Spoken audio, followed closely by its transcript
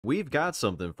We've got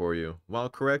something for you. While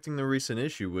correcting the recent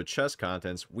issue with chest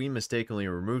contents, we mistakenly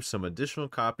removed some additional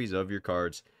copies of your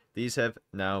cards. These have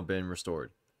now been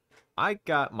restored. I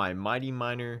got my Mighty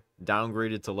Miner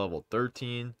downgraded to level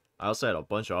 13. I also had a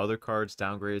bunch of other cards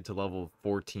downgraded to level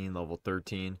 14, level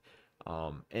 13.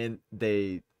 And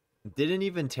they didn't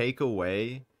even take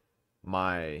away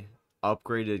my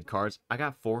upgraded cards. I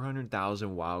got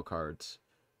 400,000 wild cards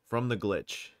from the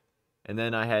glitch. And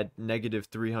then I had negative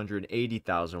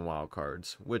 380,000 wild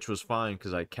cards, which was fine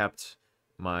because I kept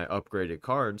my upgraded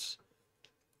cards.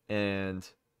 And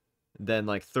then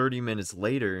like 30 minutes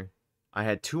later, I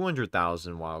had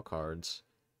 200,000 wild cards,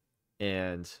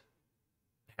 and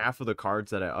half of the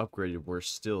cards that I upgraded were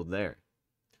still there.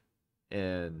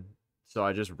 And so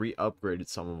I just re-upgraded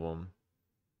some of them,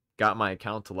 got my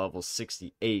account to level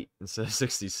 68 instead of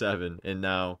 67, and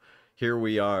now here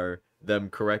we are, them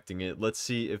correcting it. Let's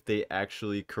see if they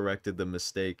actually corrected the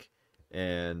mistake,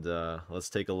 and let's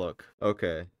take a look.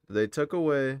 Okay, they took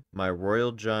away my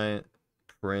Royal Giant,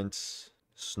 Prince,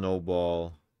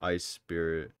 Snowball, Ice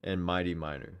Spirit, and Mighty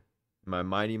Miner. My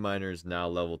Mighty Miner is now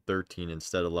level 13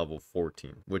 instead of level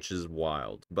 14, which is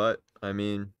wild. But, I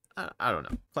mean, I don't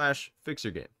know. Clash, fix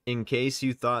your game. In case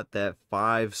you thought that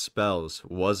 5 spells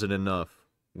wasn't enough,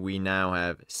 we now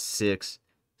have 6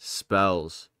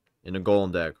 spells in a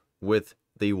Golem deck with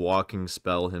the walking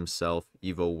spell himself,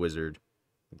 Evo Wizard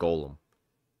Golem.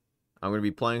 I'm going to be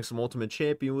playing some Ultimate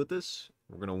Champion with this.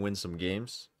 We're going to win some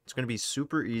games. It's going to be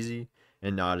super easy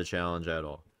and not a challenge at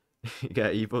all. You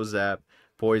got Evo Zap,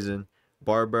 Poison,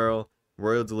 Bar Barrel,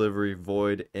 Royal Delivery,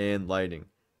 Void, and Lightning.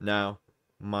 Now,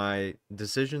 my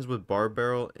decisions with Bar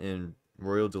Barrel and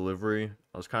Royal Delivery,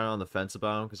 I was kind of on the fence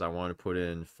about them because I wanted to put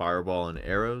in Fireball and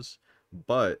Arrows.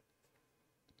 But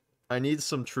I need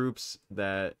some troops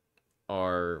that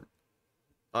are...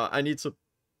 I need some...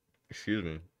 Excuse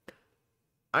me.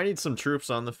 I need some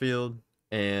troops on the field,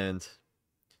 and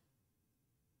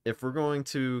if we're going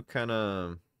to kind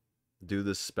of do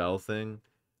this spell thing,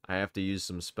 I have to use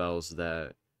some spells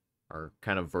that are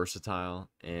kind of versatile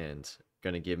and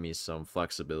going to give me some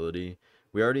flexibility.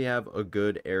 We already have a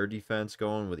good air defense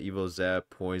going with Evo Zap,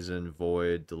 Poison,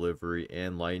 Void, Delivery,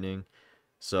 and Lightning.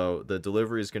 So the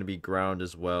Delivery is going to be ground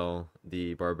as well.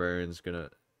 The Barbarian's going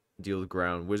to deal with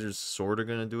ground. Wizard's sort of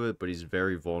going to do it, but he's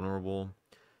very vulnerable.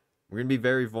 We're going to be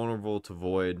very vulnerable to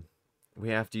Void. We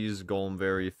have to use Golem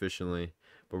very efficiently.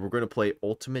 But we're going to play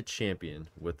Ultimate Champion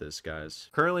with this, guys.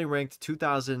 Currently ranked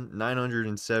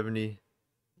 2,970.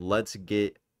 Let's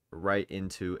get right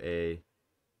into a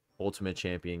Ultimate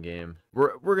Champion game.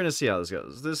 We're going to see how this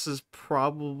goes. This is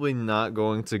probably not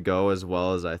going to go as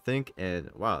well as I think. And,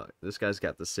 wow, this guy's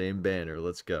got the same banner.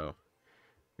 Let's go.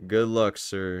 Good luck,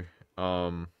 sir.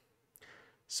 So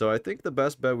I think the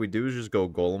best bet we do is just go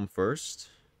Golem first.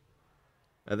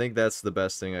 I think that's the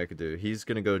best thing I could do. He's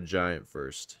going to go Giant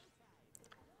first.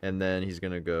 And then he's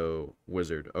going to go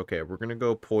Wizard. Okay, we're going to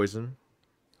go Poison.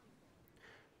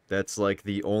 That's like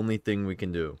the only thing we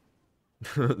can do.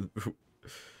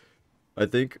 I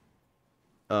think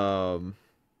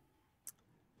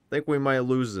we might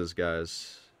lose this,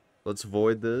 guys. Let's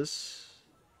void this.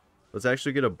 Let's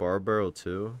actually get a Bar Barrel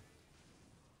too.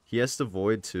 He has to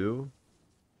void too.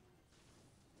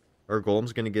 Our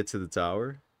Golem's going to get to the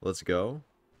tower. Let's go.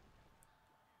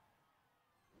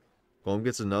 Golem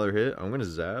gets another hit. I'm going to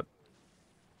zap.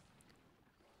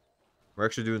 We're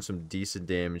actually doing some decent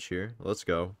damage here. Let's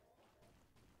go.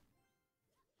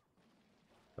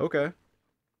 Okay.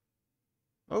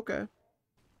 Okay.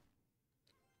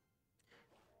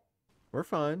 We're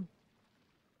fine.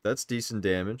 That's decent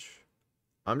damage.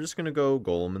 I'm just going to go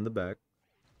Golem in the back,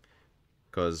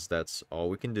 because that's all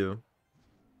we can do.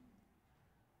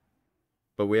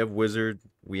 But we have Wizard.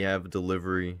 We have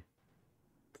Delivery,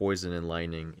 Poison, and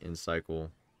Lightning in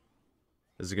cycle.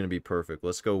 This is going to be perfect.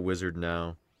 Let's go Wizard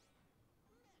now.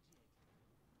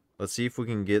 Let's see if we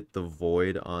can get the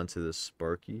Void onto the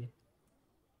Sparky.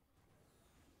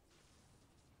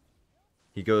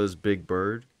 He goes Big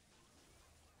Bird.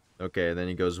 Okay, then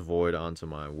he goes Void onto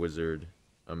my Wizard.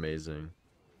 Amazing.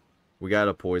 We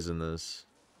gotta poison this.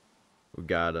 We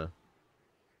gotta.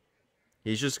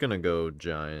 He's just gonna go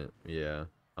Giant. Yeah.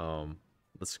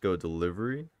 Let's go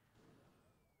Delivery.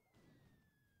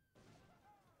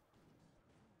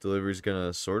 Delivery's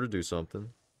gonna sort of do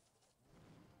something.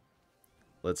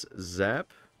 Let's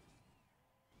zap.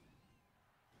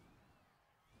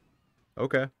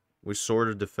 Okay. We sort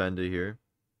of defended here.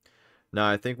 Now,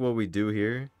 I think what we do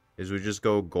here is we just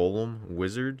go Golem,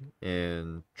 Wizard,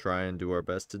 and try and do our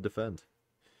best to defend.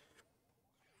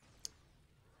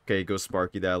 Okay, go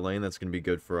Sparky that lane. That's going to be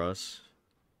good for us.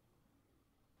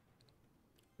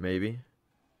 Maybe.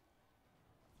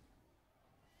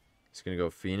 He's gonna go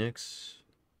Phoenix.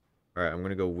 Alright, I'm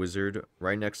gonna go Wizard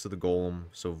right next to the Golem,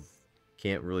 so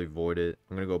can't really void it.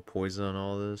 I'm gonna go Poison on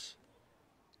all this.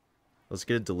 Let's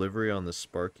get a delivery on the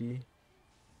Sparky.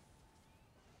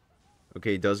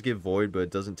 Okay, it does get void, but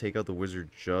it doesn't take out the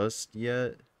Wizard just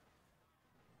yet.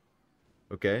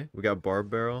 Okay, we got Barb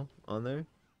Barrel on there.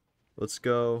 Let's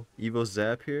go Evo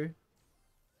Zap here.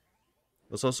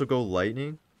 Let's also go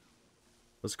Lightning.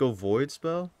 Let's go Void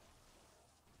Spell.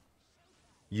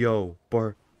 Yo,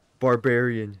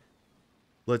 Barbarian.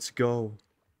 Let's go.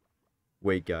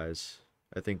 Wait, guys.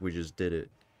 I think we just did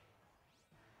it.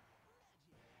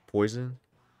 Poison.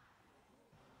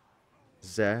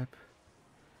 Zap.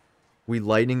 We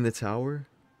lightning the tower?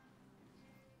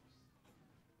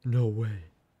 No way.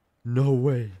 No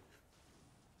way.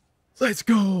 Let's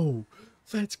go.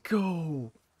 Let's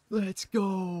go. Let's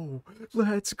go.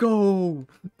 Let's go.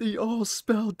 The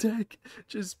all-spell deck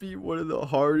just beat one of the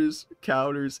hardest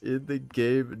counters in the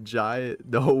game. Giant.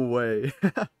 No way.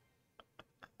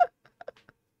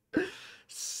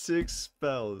 6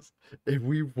 spells. And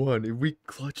we won. And we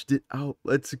clutched it out.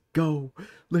 Let's go.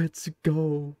 Let's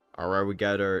go. Alright, we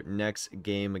got our next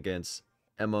game against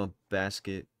Emma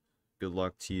Basket. Good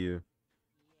luck to you.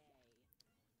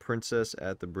 Princess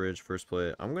at the bridge, first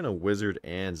play. I'm going to Wizard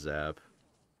and Zap,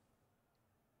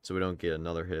 so we don't get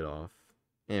another hit off.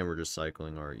 And we're just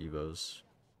cycling our Evos.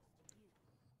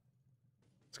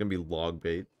 It's going to be log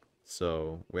bait,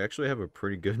 so we actually have a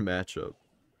pretty good matchup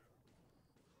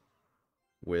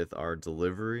with our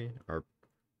delivery, our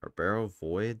Barrel,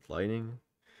 Void, Lightning.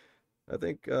 I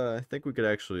think we could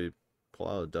actually pull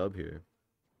out a dub here.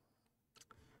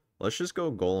 Let's just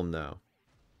go Golem now.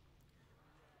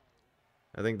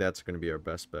 I think that's going to be our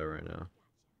best bet right now.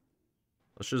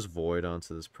 Let's just Void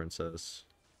onto this Princess.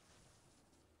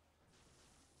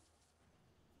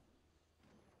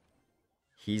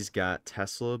 He's got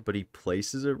Tesla, but he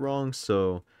places it wrong,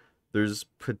 so there's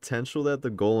potential that the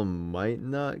Golem might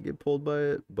not get pulled by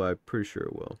it, but I'm pretty sure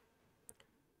it will.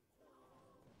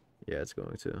 Yeah, it's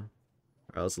going to.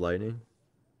 Alright, let's Lightning.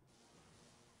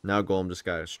 Now Golem just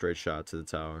got a straight shot to the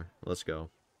tower. Let's go.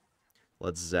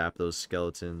 Let's zap those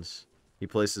skeletons. He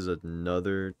places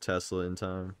another Tesla in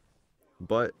time.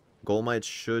 But Golemite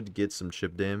should get some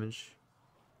chip damage.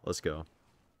 Let's go.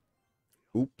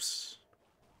 Oops.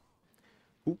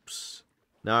 Oops.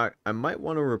 Now, I might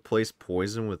want to replace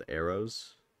Poison with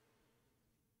arrows.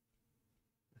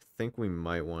 I think we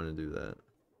might want to do that.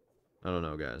 I don't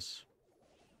know, guys.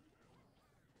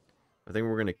 I think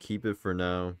we're going to keep it for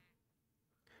now.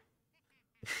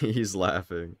 He's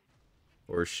laughing.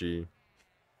 Or she.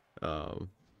 Or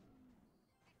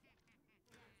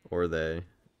they.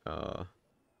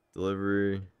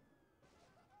 Delivery.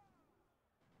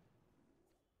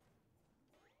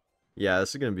 Yeah, this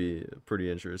is going to be a pretty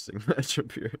interesting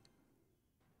matchup here.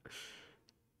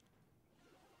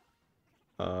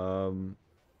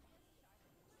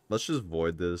 Let's just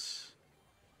void this.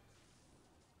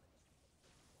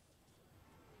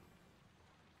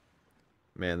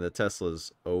 Man, the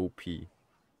Tesla's OP.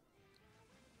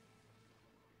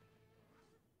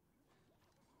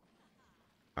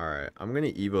 Alright, I'm gonna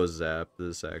Evo Zap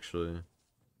this actually.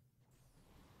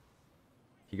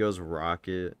 He goes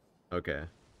Rocket. Okay.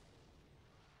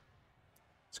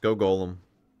 Let's go Golem.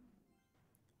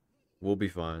 We'll be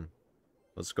fine.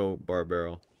 Let's go Barb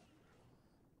Barrel.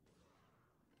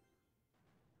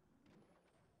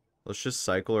 Let's just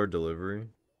cycle our delivery.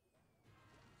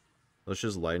 Let's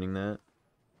just lightning that.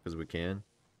 Because we can.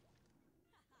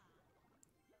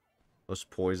 Let's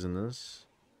poison this.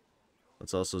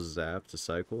 Let's also zap to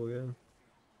cycle again.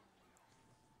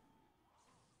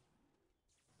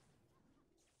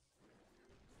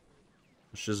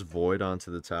 Let's just void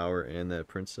onto the tower and that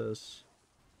princess.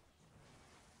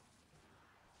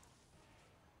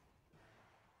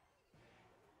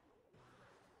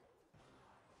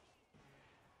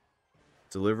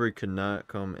 Delivery could not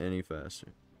come any faster.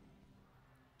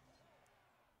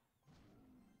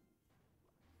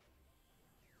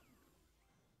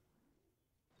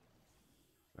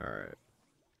 Alright.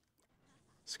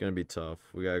 It's gonna be tough.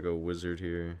 We gotta go Wizard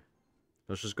here.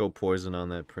 Let's just go Poison on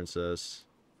that princess.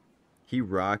 He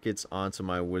rockets onto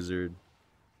my Wizard.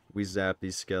 We zap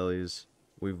these skellies.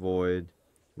 We Void.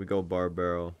 We go Barb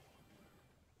Barrel.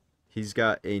 He's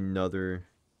got another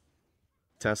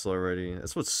Tesla already.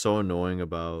 That's what's so annoying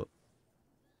about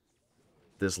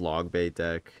this log bait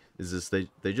deck. Is this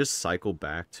they just cycle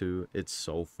back to it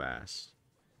so fast.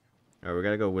 Alright, we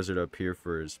gotta go Wizard up here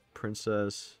for his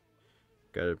princess.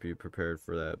 Gotta be prepared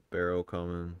for that barrel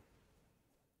coming.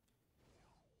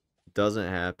 Doesn't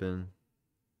happen.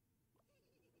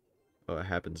 Oh, it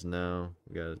happens now.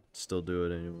 We gotta still do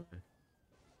it anyway.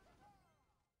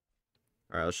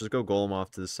 Alright, let's just go Golem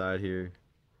off to the side here.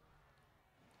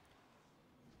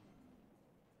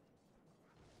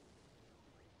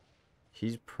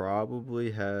 He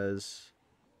probably has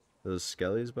those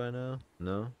skellies by now.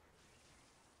 No?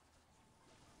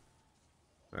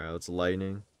 Alright, let's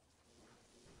lightning.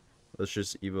 Let's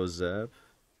just Evo Zap.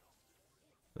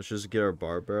 Let's just get our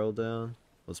bar barrel down.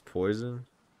 Let's poison.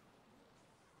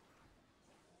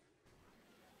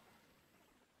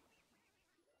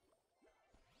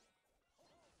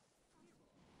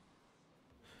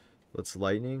 Let's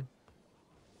lightning.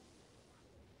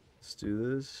 Let's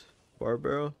do this. Bar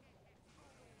barrel.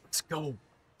 Let's go.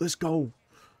 Let's go.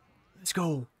 Let's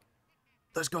go.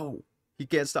 Let's go. He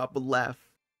can't stop but laugh.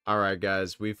 Alright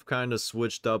guys, we've kind of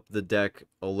switched up the deck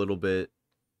a little bit.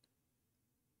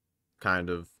 Kind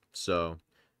of. So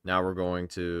now we're going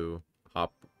to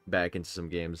hop back into some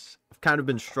games. I've kind of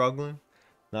been struggling,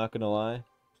 not gonna lie.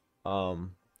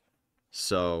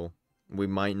 So we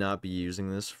might not be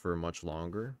using this for much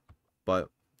longer, but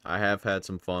I have had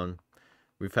some fun.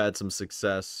 We've had some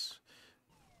success.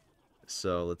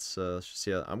 So let's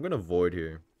see how I'm gonna void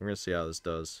here. We're gonna see how this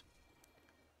does.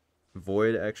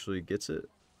 Void actually gets it.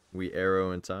 We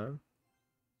arrow in time.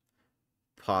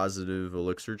 Positive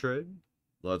elixir trade.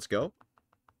 Let's go.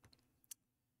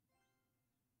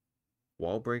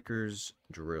 Wall breakers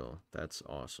drill. That's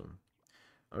awesome.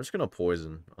 I'm just gonna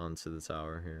poison onto the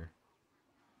tower here.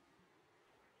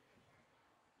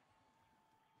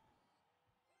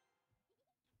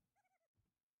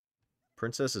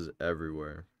 Princess is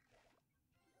everywhere.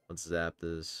 Let's zap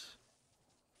this.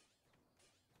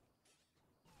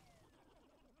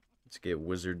 Let's get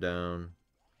wizard down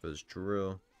for this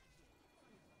drill.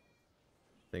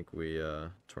 I think we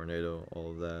tornado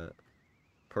all of that.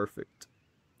 Perfect.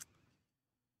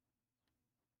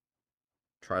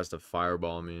 Tries to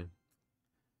fireball me.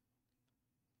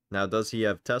 Now, does he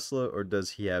have Tesla or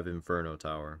does he have Inferno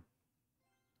Tower?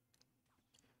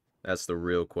 That's the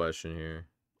real question here.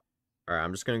 Alright,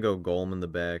 I'm just gonna go Golem in the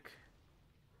back.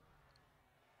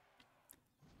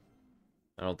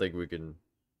 I don't think we can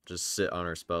just sit on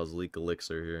our spells, leak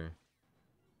elixir here.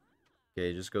 Okay,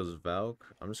 he just goes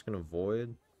Valk. I'm just gonna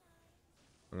void.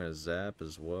 I'm gonna zap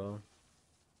as well.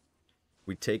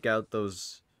 We take out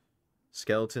those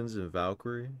skeletons in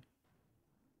Valkyrie.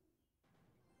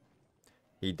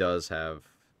 He does have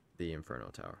the Inferno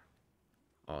Tower.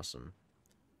 Awesome.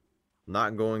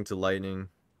 Not going to lightning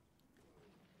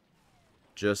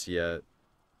just yet.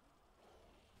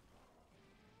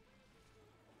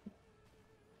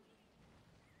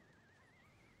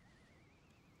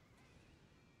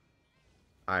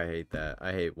 I hate that.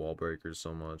 I hate wall breakers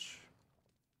so much.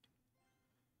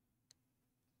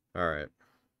 Alright.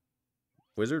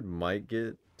 Wizard might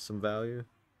get some value.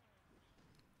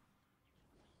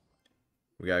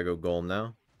 We gotta go Golem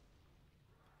now.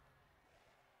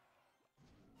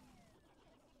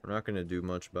 We're not gonna do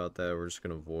much about that. We're just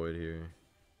gonna void here.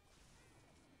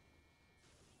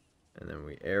 And then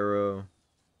we arrow.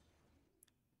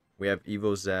 We have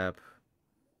Evo Zap.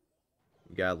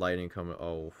 We got lightning coming.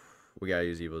 Oh, we gotta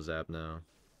use Evo Zap now.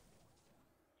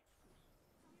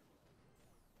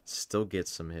 Still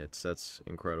gets some hits. That's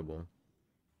incredible.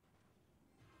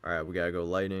 Alright, we gotta go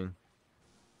lightning.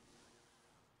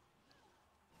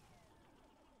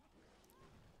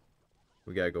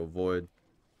 We gotta go void.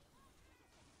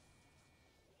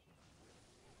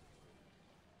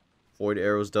 Void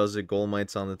arrows does it.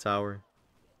 Golemite's on the tower.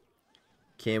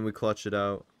 Can we clutch it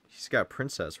out? He's got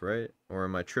princess, right? Or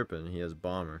am I tripping? He has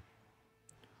bomber.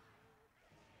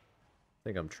 I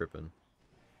think I'm tripping.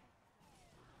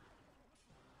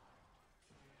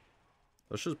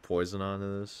 Let's just poison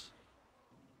onto this.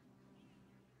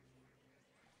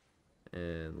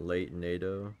 And late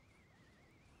NATO.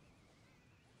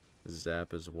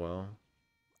 Zap as well.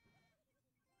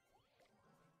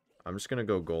 I'm just gonna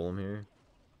go Golem here.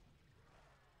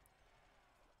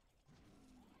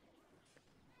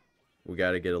 We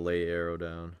gotta get a late arrow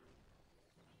down.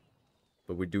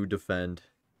 But we do defend.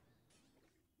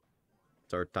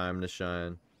 It's our time to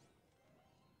shine.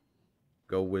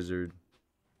 Go wizard.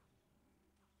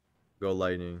 Go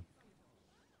lightning.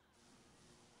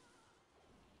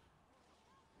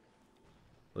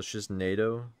 Let's just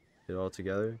NATO it all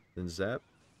together. Then zap.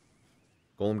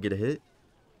 Golem get a hit.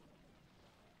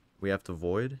 We have to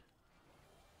void.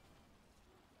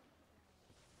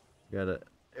 We got a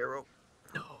arrow.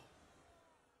 No.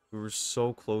 We were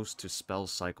so close to spell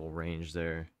cycle range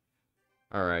there.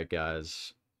 Alright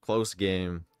guys. Close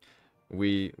game.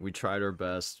 We tried our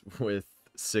best with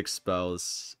 6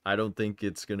 spells. I don't think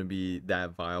it's gonna be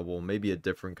that viable. Maybe a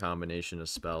different combination of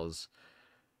spells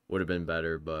would have been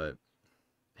better, but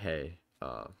hey,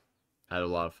 had a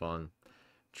lot of fun.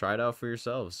 Try it out for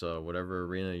yourselves, whatever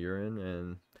arena you're in,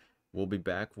 and we'll be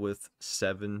back with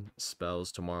 7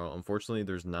 spells tomorrow. Unfortunately,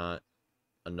 there's not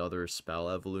another spell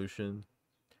evolution,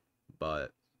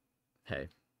 but hey,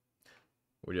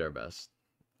 we did our best.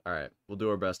 Alright, we'll do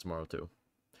our best tomorrow too.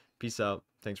 Peace out.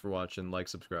 Thanks for watching. Like,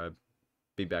 subscribe.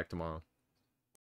 Be back tomorrow.